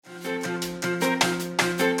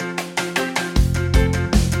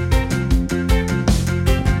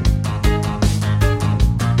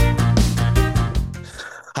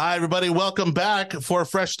everybody. Welcome back for a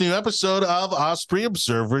fresh new episode of Osprey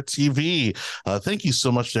Observer TV. Thank you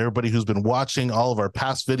so much to everybody who's been watching all of our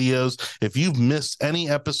past videos. If you've missed any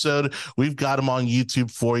episode, we've got them on YouTube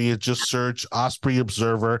for you. Just search Osprey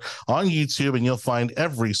Observer on YouTube and you'll find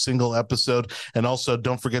every single episode. And also,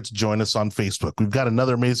 don't forget to join us on Facebook. We've got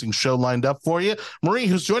another amazing show lined up for you. Marie,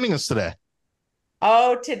 who's joining us today?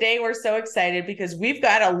 Oh, today we're so excited because we've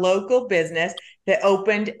got a local business that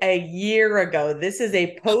opened a year ago. This is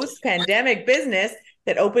a post-pandemic business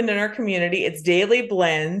that opened in our community. It's Daily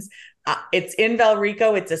Blends. It's in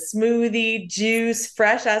Valrico. It's a smoothie, juice,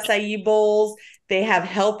 fresh acai bowls. They have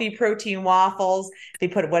healthy protein waffles. They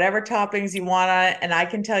put whatever toppings you want on it. And I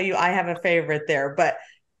can tell you, I have a favorite there. But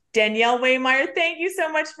Danielle Waymeyer, thank you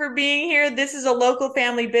so much for being here. This is a local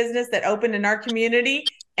family business that opened in our community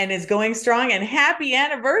and is going strong. And happy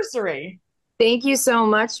anniversary. Thank you so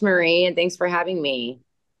much, Marie, and thanks for having me.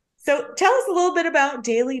 So tell us a little bit about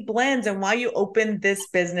Daily Blends and why you opened this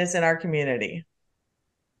business in our community.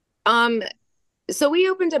 So we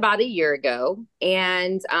opened about a year ago,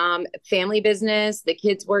 and family business. The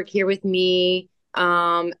kids work here with me.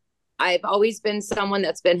 I've always been someone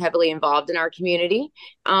that's been heavily involved in our community.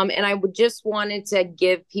 And I would just wanted to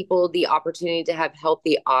give people the opportunity to have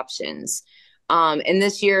healthy options. And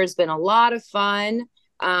this year has been a lot of fun.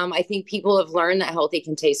 I think people have learned that healthy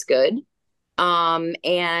can taste good.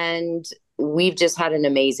 And we've just had an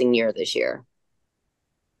amazing year this year.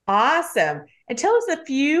 Awesome. And tell us a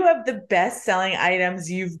few of the best-selling items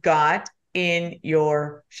you've got in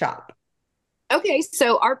your shop. Okay,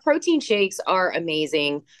 so our protein shakes are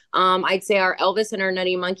amazing. I'd say our Elvis and our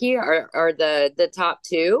Nutty Monkey are the top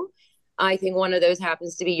two. I think one of those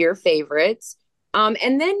happens to be your favorites.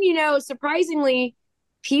 And then, surprisingly,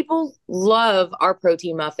 people love our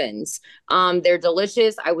protein muffins. They're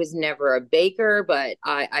delicious. I was never a baker, but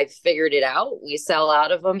I figured it out. We sell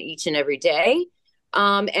out of them each and every day.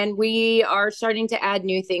 And we are starting to add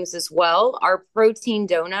new things as well. Our protein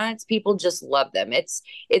donuts, people just love them. It's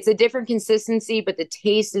a different consistency, but the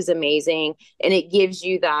taste is amazing. And it gives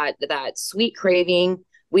you that sweet craving.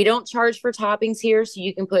 We don't charge for toppings here, so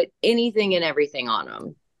you can put anything and everything on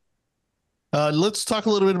them. Let's talk a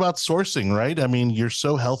little bit about sourcing, right? I mean, you're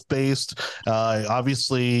so health-based.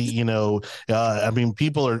 Obviously,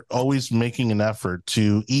 people are always making an effort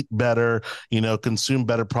to eat better, consume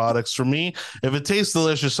better products. For me, if it tastes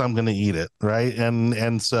delicious, I'm going to eat it, right?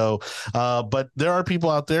 But there are people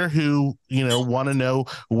out there who, want to know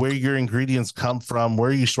where your ingredients come from. Where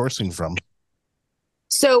are you sourcing from?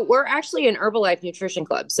 So we're actually an Herbalife nutrition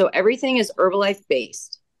club. So everything is Herbalife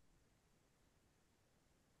based.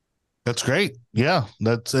 That's great. Yeah,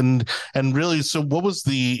 and really, so what was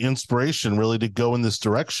the inspiration really to go in this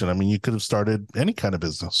direction? I mean, you could have started any kind of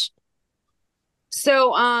business.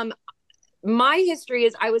 So, my history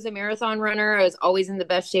is I was a marathon runner. I was always in the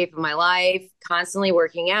best shape of my life, constantly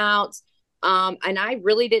working out. And I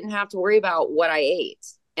really didn't have to worry about what I ate.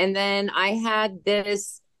 And then I had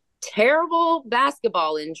this terrible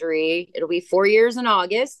basketball injury. It'll be 4 years in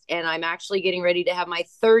August, and I'm actually getting ready to have my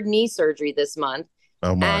third knee surgery this month.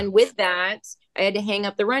 Oh my. And with that, I had to hang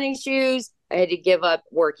up the running shoes. I had to give up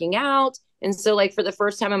working out. And so, for the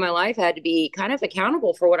first time in my life, I had to be kind of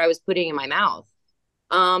accountable for what I was putting in my mouth.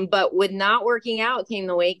 But with not working out came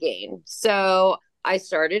the weight gain. So I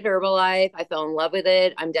started Herbalife. I fell in love with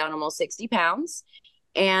it. I'm down almost 60 pounds.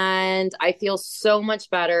 And I feel so much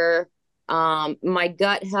better. My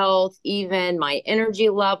gut health, even my energy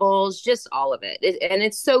levels, just all of it. And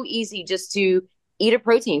it's so easy just to eat a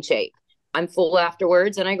protein shake. I'm full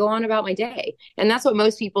afterwards and I go on about my day. And that's what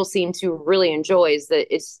most people seem to really enjoy, is that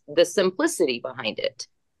it's the simplicity behind it.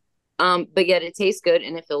 But yet it tastes good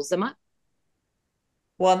and it fills them up.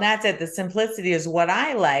 Well, and that's it. The simplicity is what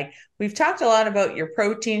I like. We've talked a lot about your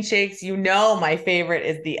protein shakes. My favorite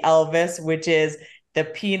is the Elvis, which is the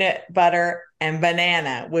peanut butter and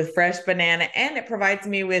banana with fresh banana. And it provides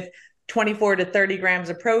me with 24 to 30 grams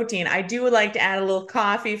of protein. I do like to add a little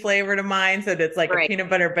coffee flavor to mine, so that it's like Right. a peanut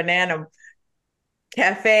butter banana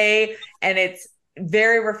cafe, and it's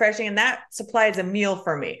very refreshing, and that supplies a meal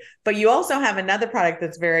for me. But you also have another product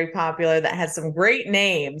that's very popular that has some great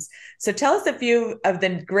names. So tell us a few of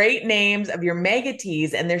the great names of your mega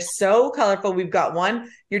teas, and they're so colorful. We've got one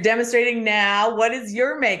you're demonstrating now. What is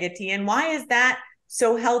your mega tea, and why is that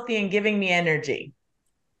so healthy and giving me energy?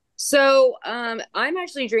 So I'm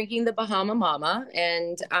actually drinking the Bahama Mama,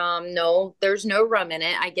 and no, there's no rum in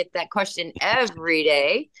it. I get that question every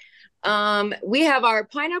day. We have our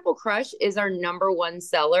Pineapple Crush is our number one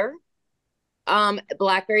seller.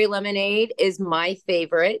 Blackberry Lemonade is my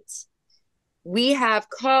favorite. We have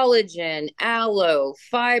collagen, aloe,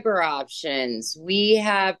 fiber options. We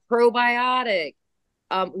have probiotic.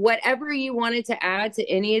 Whatever you wanted to add to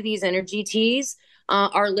any of these energy teas,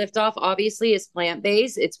 our liftoff obviously is plant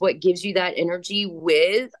based. It's what gives you that energy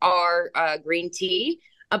with our green tea,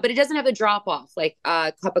 but it doesn't have a drop off like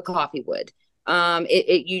a cup of coffee would.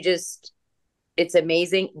 It's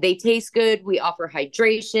amazing. They taste good. We offer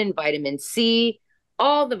hydration, vitamin C,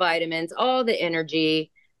 all the vitamins, all the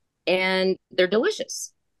energy, and they're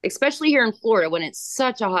delicious, especially here in Florida when it's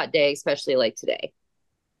such a hot day, especially like today.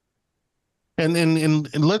 And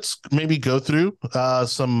let's maybe go through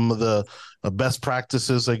some of the best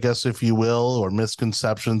practices, I guess, if you will, or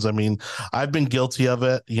misconceptions. I mean, I've been guilty of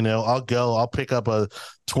it. I'll pick up a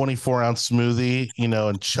 24-ounce smoothie,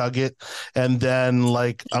 and chug it. And then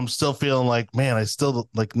like, I'm still feeling like, man, I still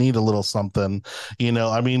like need a little something,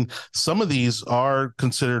 I mean, some of these are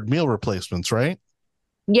considered meal replacements, right?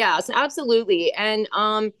 Yes, absolutely. And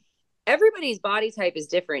everybody's body type is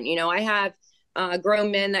different. I have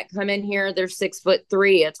grown men that come in here, they're 6'3",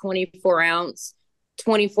 a 24-ounce,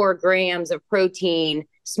 24 grams of protein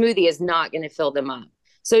smoothie is not going to fill them up.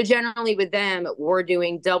 So generally with them, we're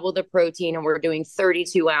doing double the protein and we're doing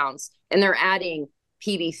 32-ounce, and they're adding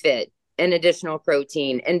PB Fit and additional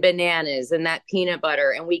protein and bananas and that peanut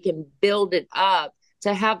butter, and we can build it up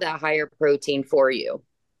to have that higher protein for you.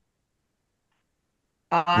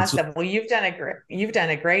 Awesome. Well, you've done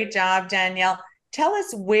a great job, Danielle. Tell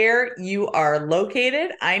us where you are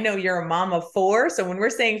located. I know you're a mom of four, so when we're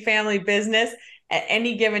saying family business, at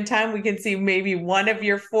any given time, we can see maybe one of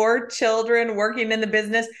your four children working in the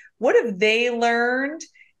business. What have they learned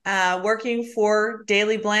working for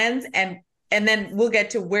Daily Blends? And then we'll get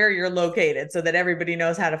to where you're located so that everybody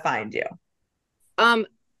knows how to find you.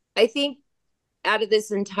 I think out of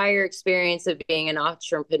this entire experience of being an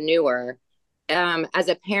entrepreneur, as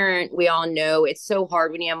a parent, we all know it's so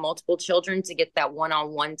hard when you have multiple children to get that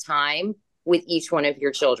one-on-one time with each one of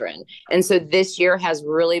your children. And so this year has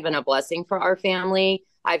really been a blessing for our family.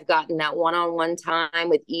 I've gotten that one-on-one time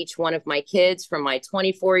with each one of my kids, from my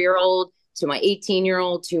 24-year-old to my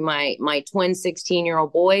 18-year-old to my twin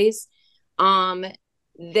 16-year-old boys.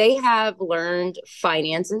 They have learned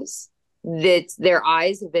finances, that their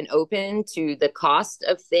eyes have been open to the cost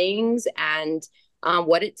of things and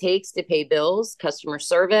what it takes to pay bills, customer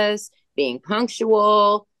service, being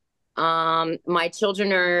punctual. My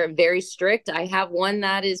children are very strict. I have one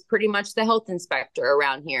that is pretty much the health inspector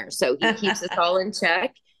around here. So he keeps us all in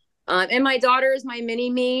check. And my daughter is my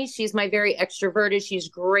mini me. She's my very extroverted. She's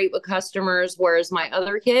great with customers. Whereas my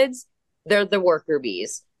other kids, they're the worker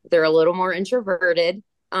bees. They're a little more introverted,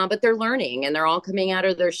 but they're learning and they're all coming out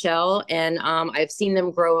of their shell. And I've seen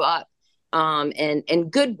them grow up in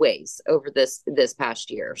good ways over this past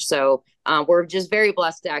year. So we're just very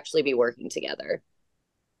blessed to actually be working together.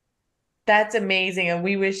 That's amazing. And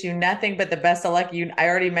we wish you nothing but the best of luck. I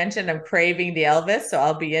already mentioned I'm craving the Elvis, so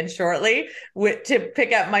I'll be in shortly to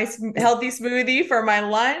pick up my healthy smoothie for my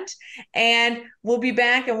lunch. And we'll be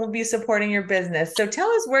back and we'll be supporting your business. So tell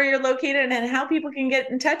us where you're located and how people can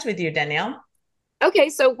get in touch with you, Danielle. Okay,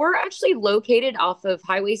 so we're actually located off of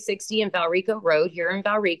Highway 60 and Valrico Road here in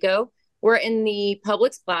Valrico. We're in the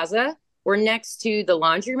Publix Plaza. We're next to the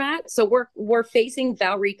laundromat. So we're facing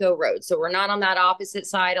Valrico Road. So we're not on that opposite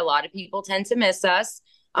side. A lot of people tend to miss us.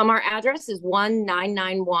 Our address is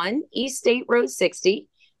 1991 East State Road 60.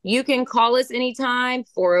 You can call us anytime,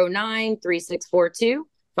 409-3642.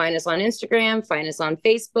 Find us on Instagram, find us on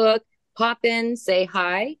Facebook, pop in, say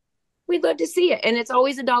hi. We'd love to see you. And it's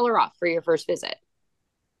always $1 off for your first visit.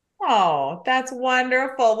 Oh, that's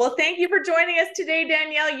wonderful. Well, thank you for joining us today,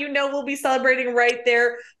 Danielle. We'll be celebrating right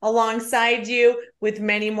there alongside you with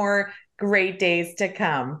many more great days to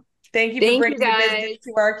come. Thank you for bringing the business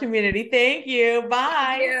to our community. Thank you.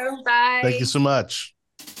 Bye. Thank you. Bye. Thank you so much.